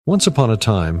Once upon a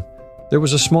time, there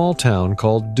was a small town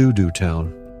called Doo-Doo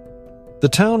Town. The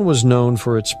town was known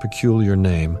for its peculiar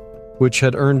name, which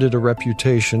had earned it a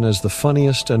reputation as the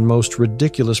funniest and most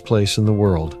ridiculous place in the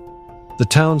world. The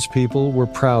townspeople were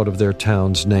proud of their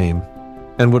town's name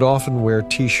and would often wear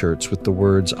T-shirts with the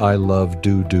words "I love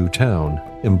Doo-Doo Town"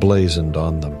 emblazoned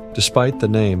on them. Despite the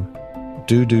name,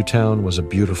 Doo-Doo Town was a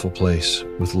beautiful place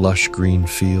with lush green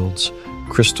fields,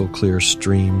 crystal-clear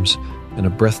streams, and a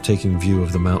breathtaking view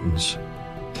of the mountains.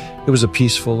 It was a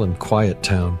peaceful and quiet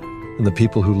town, and the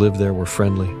people who lived there were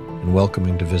friendly and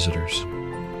welcoming to visitors.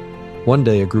 One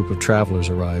day, a group of travelers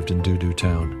arrived in Doo-Doo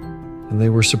Town, and they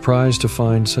were surprised to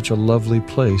find such a lovely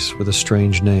place with a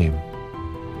strange name.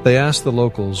 They asked the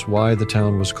locals why the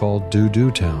town was called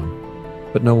Doo-Doo Town,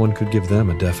 but no one could give them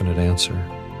a definite answer.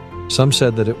 Some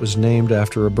said that it was named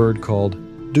after a bird called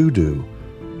doo-doo,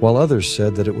 while others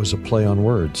said that it was a play on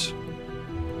words.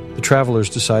 The travelers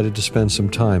decided to spend some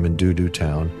time in Doo-Doo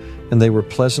Town, and they were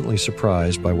pleasantly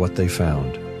surprised by what they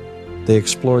found. They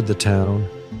explored the town,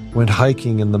 went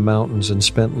hiking in the mountains, and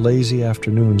spent lazy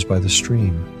afternoons by the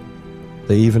stream.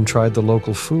 They even tried the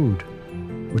local food,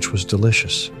 which was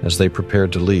delicious. As they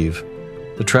prepared to leave,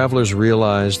 the travelers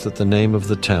realized that the name of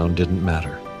the town didn't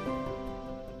matter.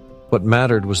 What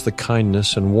mattered was the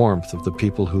kindness and warmth of the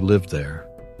people who lived there,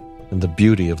 and the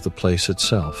beauty of the place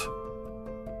itself.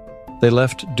 They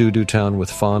left Doo-Doo Town with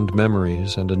fond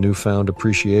memories and a newfound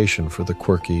appreciation for the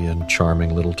quirky and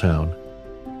charming little town.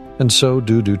 And so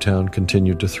Doo-Doo Town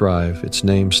continued to thrive, its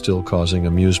name still causing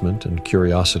amusement and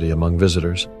curiosity among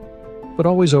visitors, but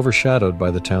always overshadowed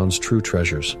by the town's true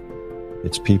treasures,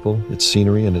 its people, its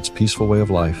scenery, and its peaceful way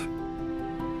of life.